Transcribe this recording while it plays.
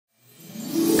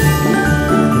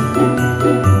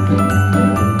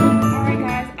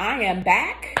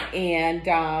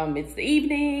and it's the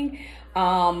evening.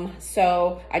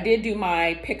 So I did do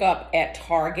my pickup at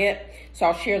Target. So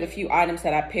I'll share the few items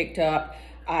that I picked up.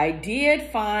 I did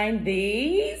find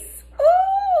these.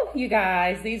 Ooh, you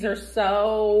guys, these are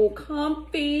so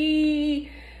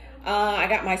comfy. I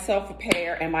got myself a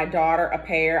pair and my daughter a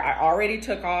pair. I already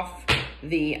took off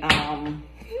the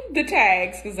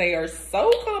tags because they are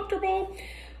so comfortable.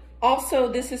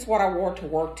 Also, this is what I wore to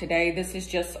work today. This is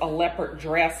just a leopard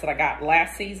dress that I got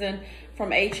last season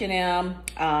from H&M.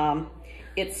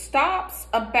 It stops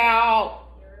about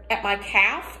at my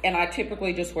calf, and I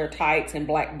typically just wear tights and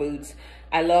black boots.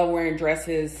 I love wearing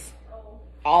dresses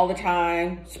all the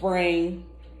time, spring,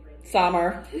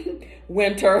 summer,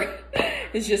 winter.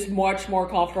 It's just much more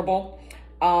comfortable.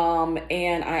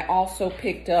 And I also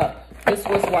picked up, this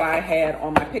was what I had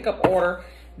on my pickup order,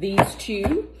 these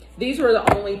two. These were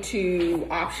the only two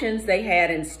options they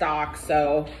had in stock,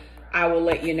 so I will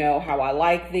let you know how I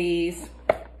like these.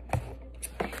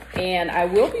 And I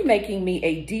will be making me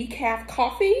a decaf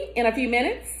coffee in a few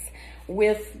minutes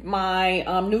with my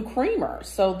new creamer.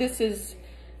 So this is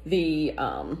the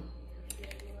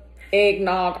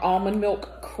eggnog almond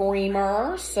milk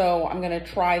creamer. So I'm gonna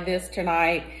try this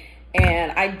tonight.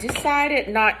 And I decided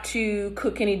not to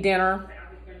cook any dinner.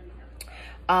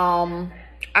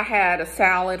 I had a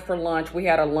salad for lunch. We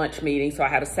had a lunch meeting, so I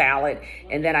had a salad,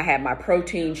 and then I had my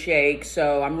protein shake.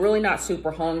 So I'm really not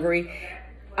super hungry.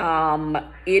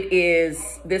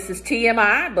 This is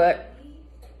TMI, but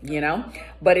you know,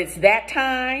 but it's that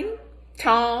time.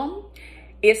 Tom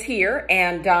is here,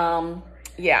 and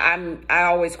yeah, I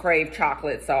always crave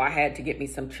chocolate, so I had to get me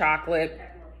some chocolate.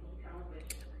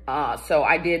 So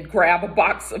I did grab a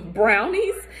box of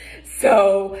brownies.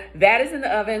 So that is in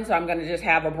the oven. So I'm going to just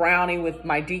have a brownie with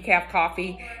my decaf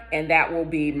coffee, and that will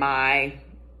be my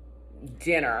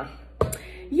dinner.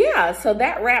 Yeah, so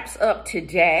that wraps up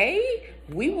today.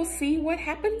 We will see what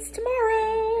happens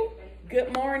tomorrow.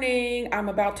 Good morning. I'm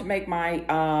about to make my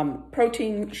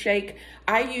protein shake.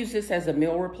 I use this as a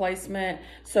meal replacement.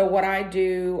 So what I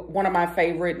do, one of my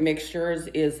favorite mixtures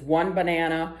is 1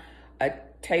 banana, a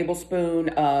tablespoon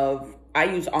of, I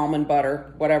use almond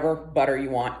butter, whatever butter you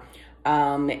want,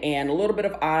 and a little bit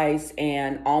of ice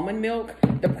and almond milk.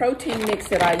 The protein mix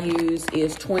that I use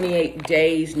is 28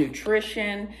 Days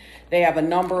Nutrition. They have a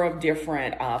number of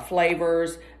different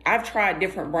flavors. I've tried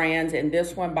different brands, and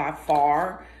this one by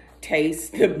far tastes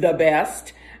the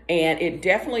best, and it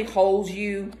definitely holds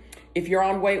you. If you're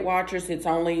on Weight Watchers, it's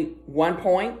only 1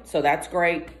 point, so that's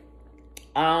great.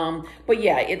 But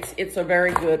yeah, it's a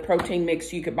very good protein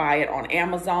mix. You could buy it on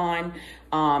Amazon,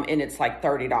 and it's like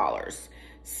 $30.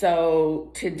 So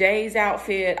today's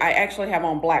outfit, I actually have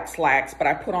on black slacks, but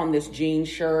I put on this jean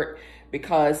shirt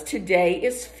because today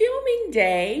is filming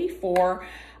day for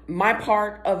my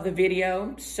part of the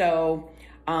video. So,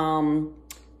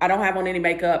 I don't have on any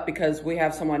makeup because we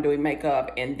have someone doing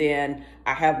makeup, and then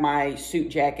I have my suit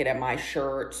jacket and my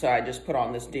shirt. So I just put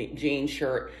on this jean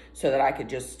shirt so that I could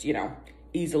just, you know,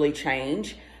 easily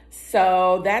change.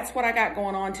 So that's what I got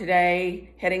going on today,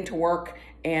 heading to work,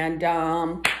 and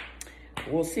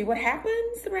we'll see what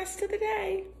happens the rest of the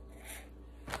day.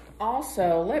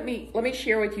 Also, let me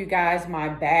share with you guys my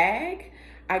bag.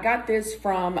 I got this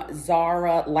from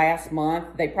Zara last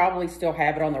month. They probably still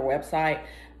have it on their website,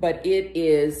 but it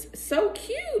is so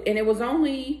cute, and it was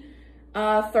only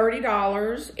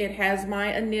 $30. It has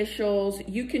my initials.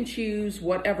 You can choose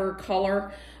whatever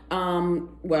color.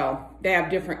 Well, they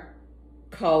have different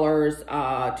colors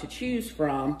to choose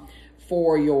from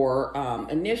for your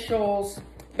initials,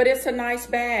 but it's a nice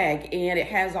bag, and it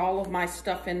has all of my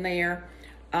stuff in there.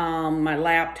 My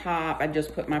laptop, I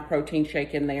just put my protein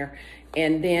shake in there,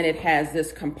 and then it has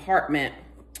this compartment.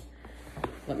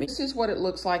 This is what it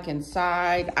looks like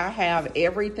inside. I have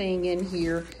everything in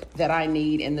here that I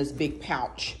need in this big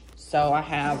pouch. So I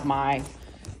have my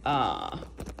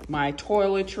my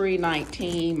toiletry,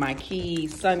 19, my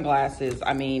keys, sunglasses.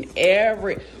 I mean,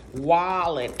 every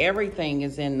wallet, everything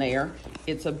is in there.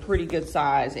 It's a pretty good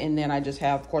size. And then I just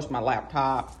have, of course, my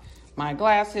laptop, my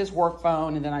glasses, work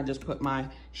phone, and then I just put my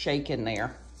shake in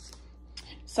there.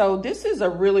 So this is a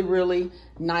really, really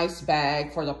nice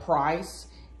bag for the price.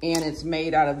 And it's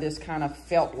made out of this kind of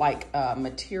felt-like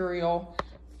material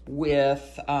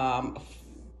with,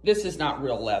 this is not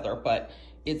real leather, but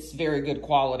it's very good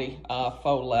quality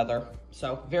faux leather.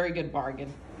 So very good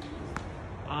bargain.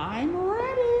 I'm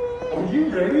ready. Are you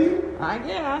ready? I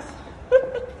guess.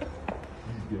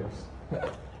 Yes.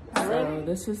 So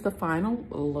this is the final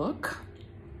look.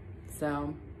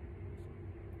 So,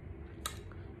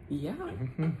 yeah.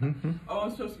 Oh,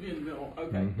 I'm supposed to be in the middle.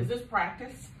 Okay. Is this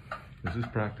practice? This is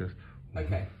practice.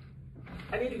 Okay.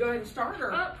 I need to go ahead and start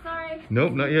her. Oh, sorry.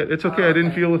 Nope, not yet. It's okay. I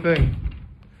didn't feel a thing.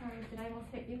 Sorry, did I almost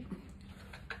hit you?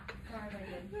 Sorry, I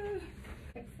did.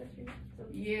 So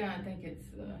Yeah, I think it's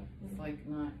like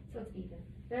not. So it's even.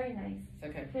 Very nice.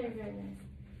 It's okay. Very, very nice.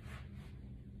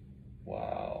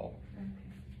 Wow. Okay.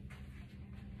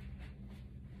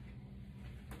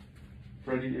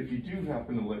 Freddie, if you do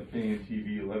happen to let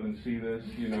KNTV 11 see this,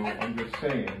 you know, I'm just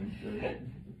saying.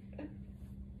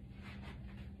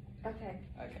 Okay.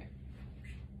 Okay.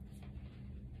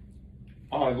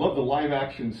 Oh, I love the live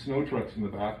action snow trucks in the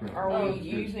background. Are we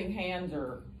using hands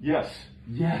or? Yes.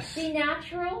 Yes. Be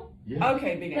natural. Yes.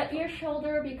 Okay, be Let natural. your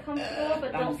shoulder be comfortable,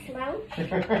 but don't slouch.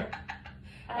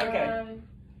 Okay.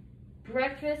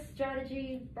 Breakfast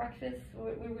strategy. Breakfast.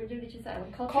 We were doing it just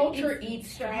that. Culture eats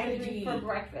strategy for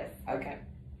breakfast. Okay.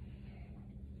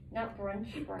 Not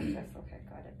brunch. Breakfast. Okay,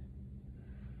 got it.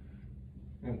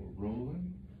 And we're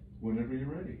rolling whenever you're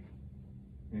ready.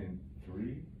 In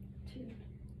 3, 2.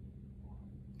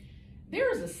 There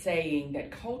is a saying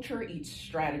that culture eats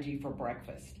strategy for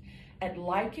breakfast. At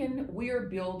Lycan, we are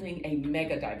building a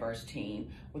mega diverse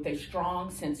team with a strong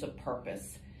sense of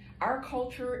purpose. Our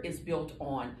culture is built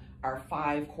on our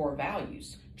 5 core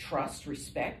values: trust,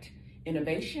 respect,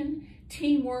 innovation,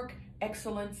 teamwork,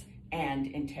 excellence, and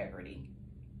integrity.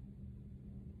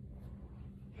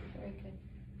 Very good.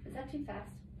 Is that too fast?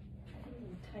 I think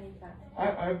it's a tiny fast.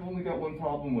 I've only got one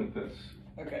problem with this.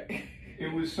 Okay.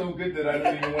 It was so good that I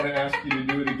don't even want to ask you to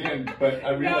do it again, but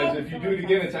I realize if you do it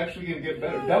again, it's actually going to get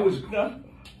better. That was No.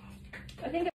 I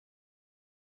think